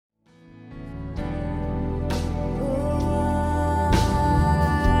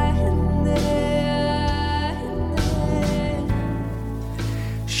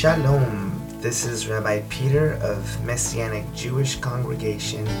Shalom, this is Rabbi Peter of Messianic Jewish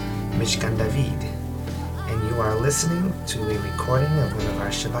Congregation, Mishkan David, and you are listening to a recording of one of our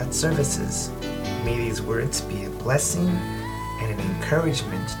Shabbat services. May these words be a blessing and an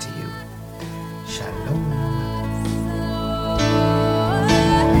encouragement to you. Shalom.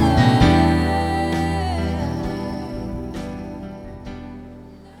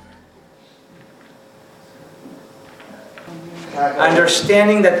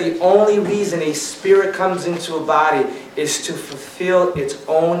 Understanding that the only reason a spirit comes into a body is to fulfill its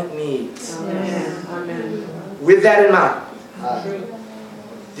own needs. Amen. With that in mind,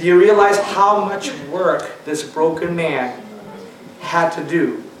 do you realize how much work this broken man had to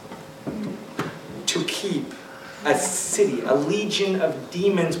do to keep a city, a legion of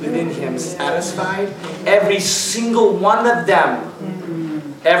demons within him satisfied? Every single one of them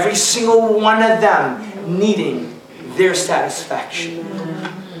needing their satisfaction.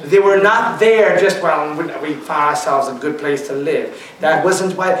 They were not there just, well, we found ourselves a good place to live. That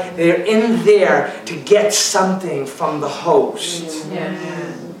wasn't why. They're in there to get something from the host.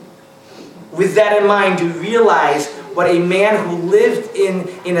 Yes. With that in mind, do you realize what a man who lived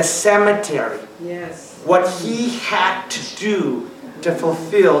in a cemetery, what he had to do to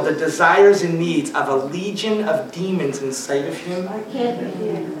fulfill the desires and needs of a legion of demons inside of him?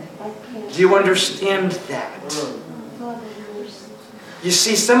 Do you understand that? You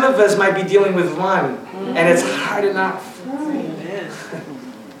see, some of us might be dealing with one, and it's hard enough.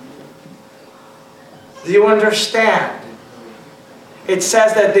 Do you understand? It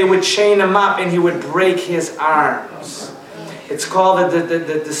says that they would chain him up and he would break his arms. It's called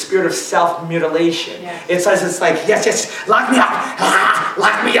the spirit of self-mutilation. It says it's like, yes, lock me up.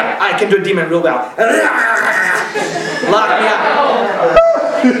 Lock me up. I can do a demon real well. Lock me up.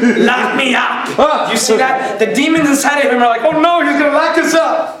 Lock me up. You see that? The demons inside of him are like, oh no, he's going to lock us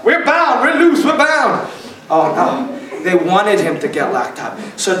up. We're bound. We're loose. We're bound. Oh no. They wanted him to get locked up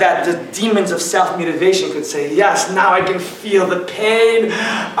so that the demons of self-mutilation could say, yes, now I can feel the pain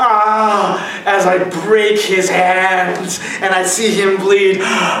as I break his hands and I see him bleed.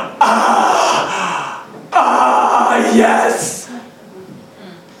 Yes.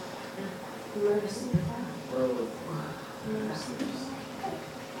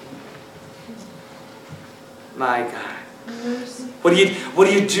 My God. What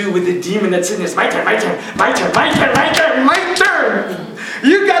do you do with the demon that's in this? My turn.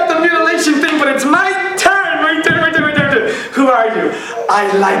 You got the mutilation thing, but it's my turn. Who are you?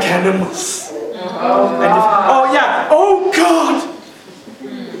 I like animals. Oh yeah. Oh God.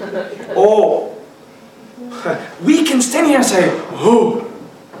 Oh. We can stand here and say, oh.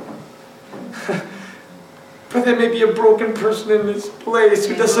 But there may be a broken person in this place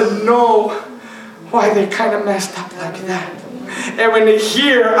who doesn't know why they're kind of messed up like that. And when they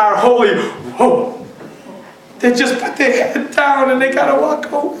hear our holy, whoa, they just put their head down and they gotta walk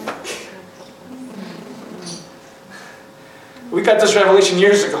home. We got this revelation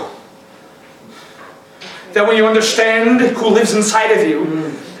years ago. That when you understand who lives inside of you,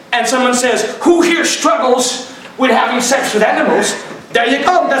 and someone says, who here struggles with having sex with animals? There you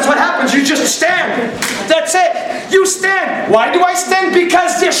go. That's what happens. You just stand. That's it. You stand. Why do I stand?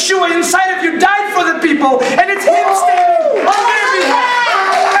 Because Yeshua inside of you died for the people, and it's Him standing on their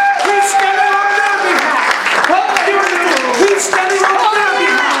behalf. He's standing on their behalf. He's standing on their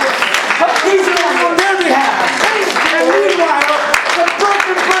behalf. He's on their behalf. And meanwhile, the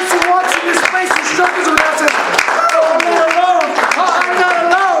broken person walks in this place and struggles with us and says, oh, I'm not alone. I'm not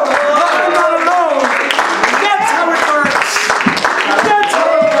alone. I'm not alone. That's how it works.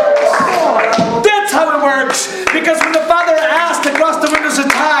 That's how it works. Because when the Father asked across the windows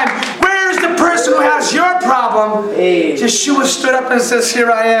of time, where's the person who has your problem? Yeshua stood up and says,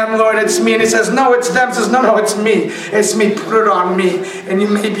 here I am, Lord, it's me. And He says, no, it's them. He says, no, it's me. It's me. Put it on me. And you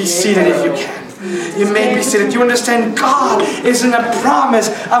may be seated if you can. You may be seated. You understand? God is in a promise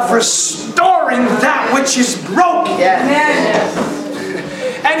of restoring that which is broken. Yes.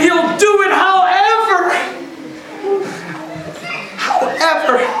 And He'll do it however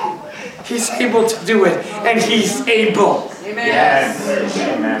He's able to do it, and He's able. Amen. Yes.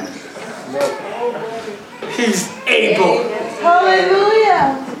 Amen. He's able.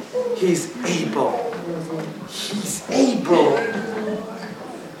 Hallelujah. He's able. He's able.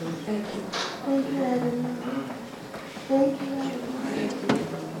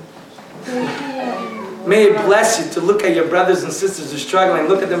 May it bless you to look at your brothers and sisters who are struggling.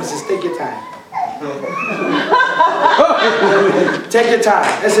 Look at them and say, take your time. Take your time.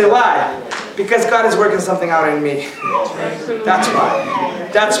 And say, why? Because God is working something out in me. That's why.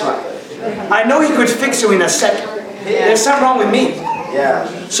 That's why. I know He could fix you in a second. There's something wrong with me.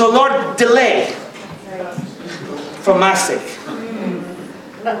 Yeah. So Lord, delay for my sake.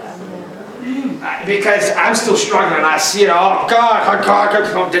 Because I'm still struggling. I see it. Oh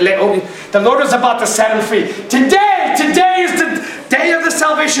God, delay. Oh, the Lord is about to set him free. Today is the day of the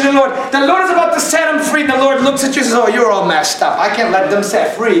salvation of the Lord. The Lord is about to set him free. The Lord looks at you and says, oh, you're all messed up. I can't let them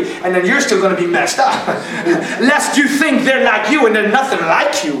set free. And then you're still going to be messed up. Lest you think they're like you and they're nothing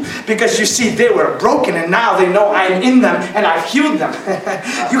like you. Because you see, they were broken and now they know I'm in them and I've healed them.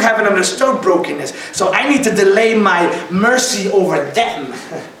 You haven't understood brokenness. So I need to delay my mercy over them.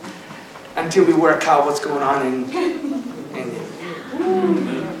 Until we work out what's going on in you.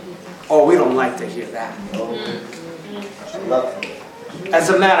 Oh, we don't like to hear that. As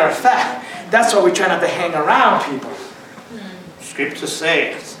a matter of fact, that's why we try not to hang around people. Scripture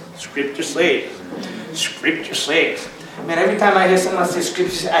says, Scripture says, Scripture says. Man, every time I hear someone say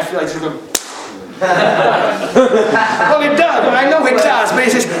Scripture, I feel like it's going to well, it does. I know it does, but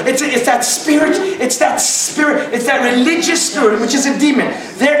it's that spirit. It's that spirit. It's that religious spirit, which is a demon.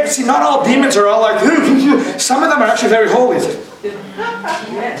 See, not all demons are all like. Some of them are actually very holy.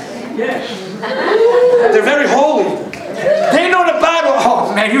 They're very holy. They know the Bible.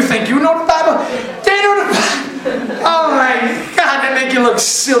 Oh man, you think you know the Bible? They know the Bible. Oh my God, they make you look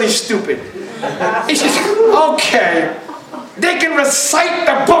silly, stupid. It's just okay. They can recite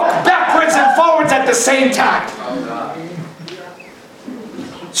the book backwards and forwards at the same time.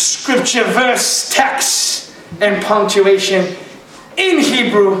 Scripture, verse, text, and punctuation in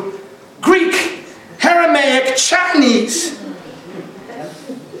Hebrew, Greek, Aramaic, Chinese.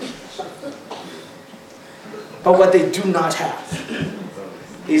 But what they do not have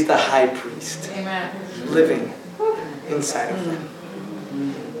is the high priest living inside of them.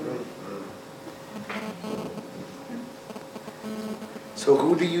 So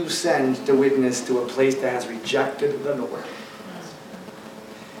who do you send to witness to a place that has rejected the Lord?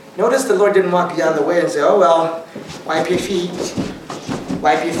 Notice the Lord didn't walk the other way and say, oh well, wipe your feet.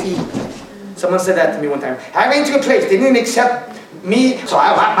 Wipe your feet. Someone said that to me one time. I went to a place, they didn't accept me, so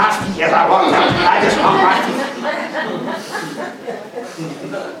I wipe my feet. Yes, I walked out. I just walked my feet.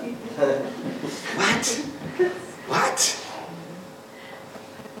 What?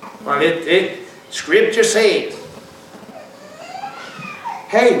 Well, Scripture says.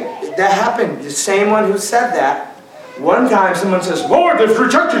 Hey, that happened. The same one who said that. One time someone says, Lord, they've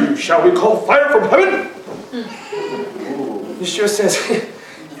rejected you. Shall we call fire from heaven? Yeshua says,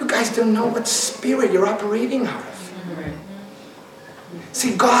 you guys don't know what spirit you're operating out of.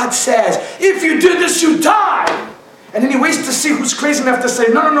 See, God says, if you do this, you die. And then he waits to see who's crazy enough to say,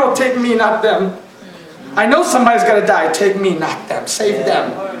 no, take me, not them. I know somebody's got to die. Take me, not them. Save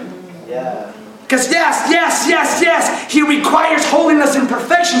them. Yeah. Because yes, he requires holiness and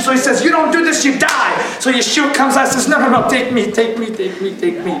perfection. So he says, you don't do this, you die. So Yeshua comes out and says, no, take me.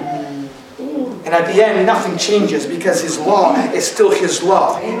 And at the end, nothing changes because his law is still his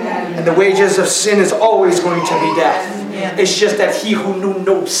law. And the wages of sin is always going to be death. It's just that he who knew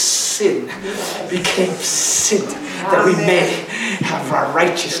no sin became sin, that we may have our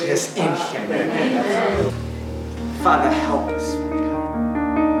righteousness in him. Father, help us.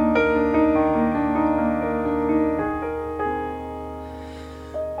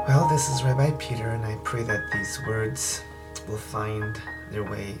 Well, this is Rabbi Peter, and I pray that these words will find their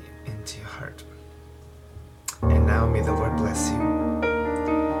way into your heart. And now may the Lord bless you.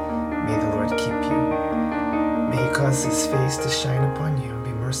 May the Lord keep you. May he cause his face to shine upon you and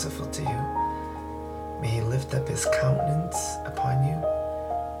be merciful to you. May he lift up his countenance upon you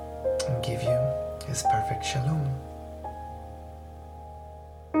and give you his perfect shalom.